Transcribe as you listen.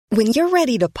When you're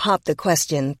ready to pop the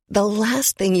question, the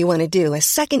last thing you want to do is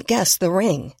second-guess the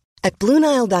ring. At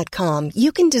BlueNile.com,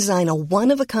 you can design a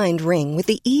one-of-a-kind ring with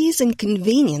the ease and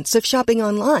convenience of shopping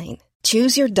online.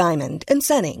 Choose your diamond and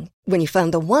setting. When you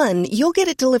find the one, you'll get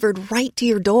it delivered right to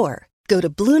your door. Go to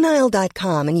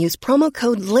BlueNile.com and use promo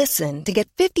code LISTEN to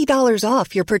get $50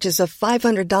 off your purchase of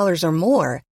 $500 or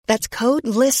more. That's code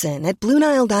LISTEN at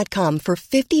BlueNile.com for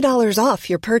 $50 off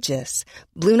your purchase.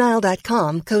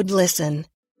 BlueNile.com, code LISTEN.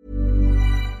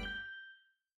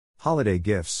 Holiday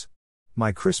gifts.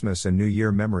 My Christmas and New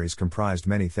Year memories comprised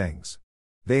many things.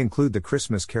 They include the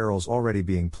Christmas carols already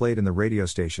being played in the radio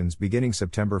stations beginning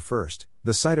September 1st,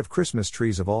 the sight of Christmas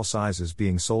trees of all sizes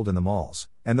being sold in the malls,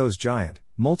 and those giant,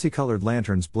 multicolored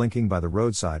lanterns blinking by the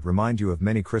roadside remind you of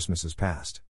many Christmases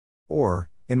past. Or,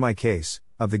 in my case,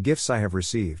 of the gifts I have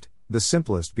received, the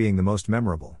simplest being the most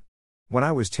memorable. When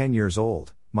I was 10 years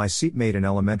old, my seatmate in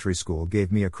elementary school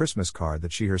gave me a Christmas card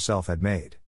that she herself had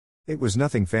made. It was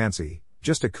nothing fancy,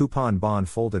 just a coupon bond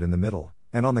folded in the middle,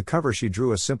 and on the cover she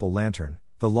drew a simple lantern,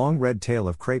 the long red tail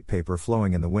of crepe paper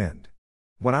flowing in the wind.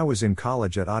 When I was in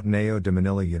college at Ateneo de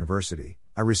Manila University,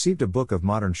 I received a book of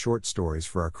modern short stories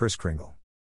for our Kris Kringle.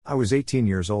 I was 18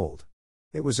 years old.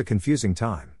 It was a confusing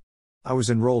time. I was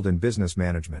enrolled in business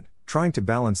management, trying to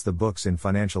balance the books in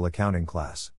financial accounting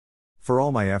class. For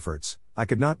all my efforts, I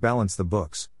could not balance the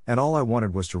books, and all I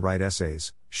wanted was to write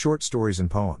essays, short stories and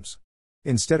poems.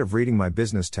 Instead of reading my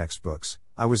business textbooks,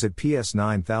 I was at PS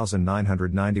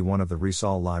 9991 of the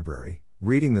Rizal Library,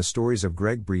 reading the stories of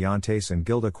Greg Brillantes and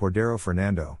Gilda Cordero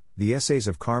Fernando, the essays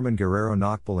of Carmen Guerrero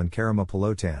Nocpal and Karima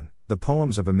Pelotan, the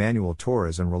poems of Emmanuel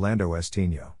Torres and Rolando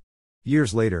Estino.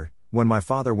 Years later, when my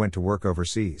father went to work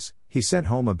overseas, he sent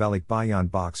home a balikbayan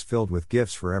box filled with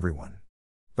gifts for everyone.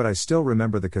 But I still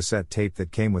remember the cassette tape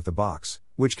that came with the box,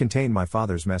 which contained my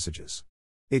father's messages.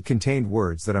 It contained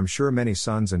words that I'm sure many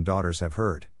sons and daughters have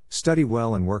heard: study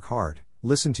well and work hard,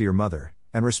 listen to your mother,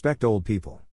 and respect old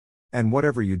people. And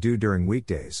whatever you do during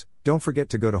weekdays, don't forget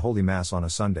to go to Holy Mass on a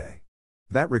Sunday.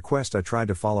 That request I tried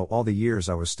to follow all the years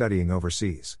I was studying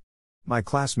overseas. My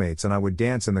classmates and I would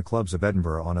dance in the clubs of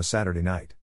Edinburgh on a Saturday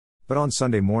night. But on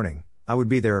Sunday morning, I would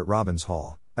be there at Robbins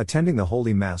Hall, attending the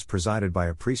Holy Mass presided by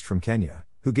a priest from Kenya,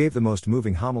 who gave the most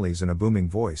moving homilies in a booming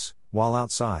voice, while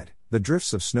outside, the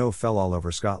drifts of snow fell all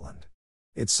over Scotland.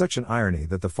 It's such an irony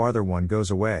that the farther one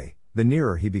goes away, the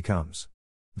nearer he becomes.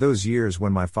 Those years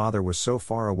when my father was so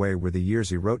far away were the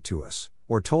years he wrote to us,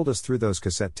 or told us through those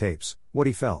cassette tapes, what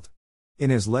he felt.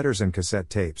 In his letters and cassette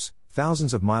tapes,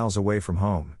 thousands of miles away from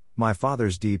home, my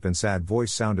father's deep and sad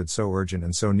voice sounded so urgent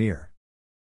and so near.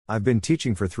 I've been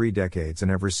teaching for 3 decades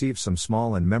and have received some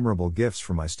small and memorable gifts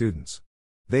from my students.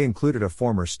 They included a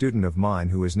former student of mine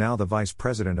who is now the vice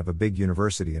president of a big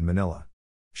university in Manila.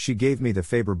 She gave me the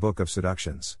Faber Book of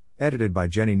Seductions, edited by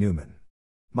Jenny Newman.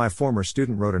 My former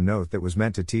student wrote a note that was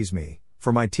meant to tease me,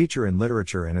 for my teacher in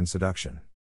literature and in seduction.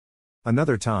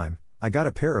 Another time, I got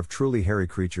a pair of truly hairy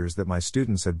creatures that my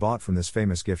students had bought from this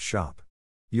famous gift shop.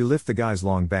 You lift the guy's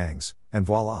long bangs, and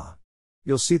voila!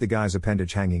 You'll see the guy's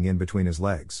appendage hanging in between his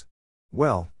legs.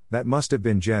 Well, that must have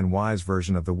been Gen Y's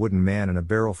version of the wooden man in a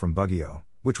barrel from Baguio,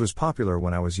 which was popular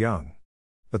when I was young.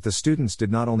 But the students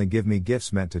did not only give me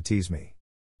gifts meant to tease me.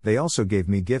 They also gave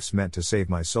me gifts meant to save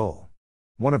my soul.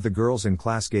 One of the girls in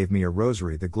class gave me a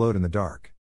rosary that glowed in the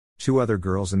dark. 2 other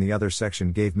girls in the other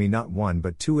section gave me not 1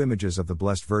 but 2 images of the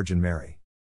Blessed Virgin Mary.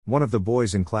 One of the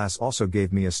boys in class also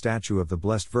gave me a statue of the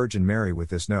Blessed Virgin Mary with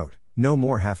this note: no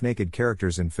more half-naked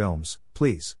characters in films,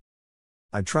 please.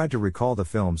 I tried to recall the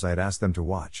films I had asked them to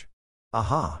watch.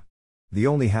 Aha! The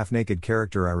only half-naked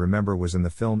character I remember was in the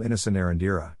film Innocent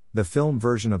Erendira, the film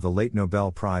version of the late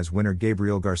Nobel Prize winner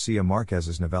Gabriel Garcia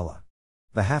Marquez's novella.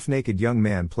 The half-naked young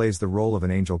man plays the role of an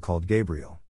angel called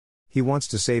Gabriel. He wants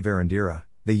to save Erendira,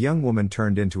 the young woman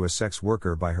turned into a sex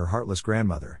worker by her heartless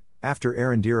grandmother, after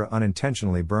Erendira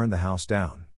unintentionally burned the house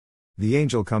down. The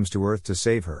angel comes to Earth to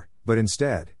save her, but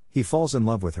instead, he falls in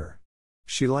love with her.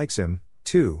 She likes him,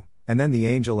 too, and then the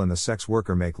angel and the sex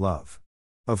worker make love.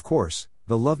 Of course,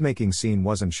 the lovemaking scene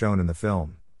wasn't shown in the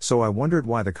film, so I wondered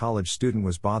why the college student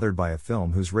was bothered by a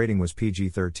film whose rating was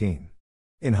PG-13.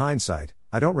 In hindsight,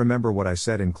 I don't remember what I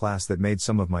said in class that made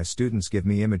some of my students give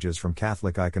me images from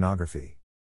Catholic iconography.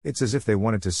 It's as if they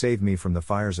wanted to save me from the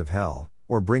fires of hell,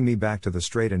 or bring me back to the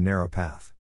straight and narrow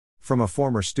path. From a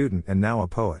former student and now a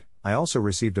poet, I also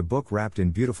received a book wrapped in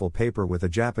beautiful paper with a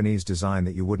Japanese design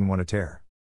that you wouldn't want to tear.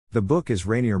 The book is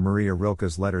Rainier Maria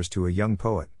Rilke's Letters to a Young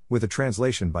Poet, with a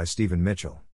translation by Stephen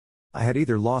Mitchell. I had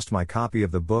either lost my copy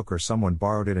of the book or someone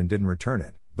borrowed it and didn't return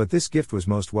it, but this gift was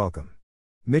most welcome.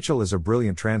 Mitchell is a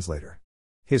brilliant translator.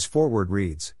 His foreword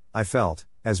reads, "I felt,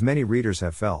 as many readers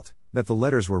have felt, that the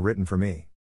letters were written for me.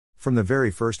 From the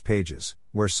very first pages,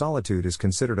 where solitude is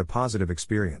considered a positive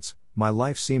experience, my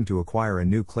life seemed to acquire a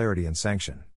new clarity and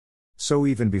sanction. So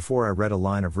even before I read a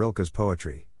line of Rilke's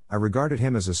poetry, I regarded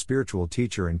him as a spiritual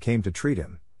teacher and came to treat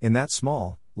him, in that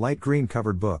small, light green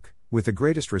covered book, with the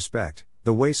greatest respect,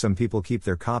 the way some people keep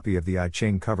their copy of the I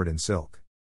Ching covered in silk.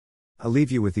 I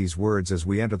leave you with these words as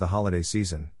we enter the holiday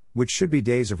season, which should be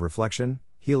days of reflection,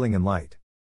 healing and light.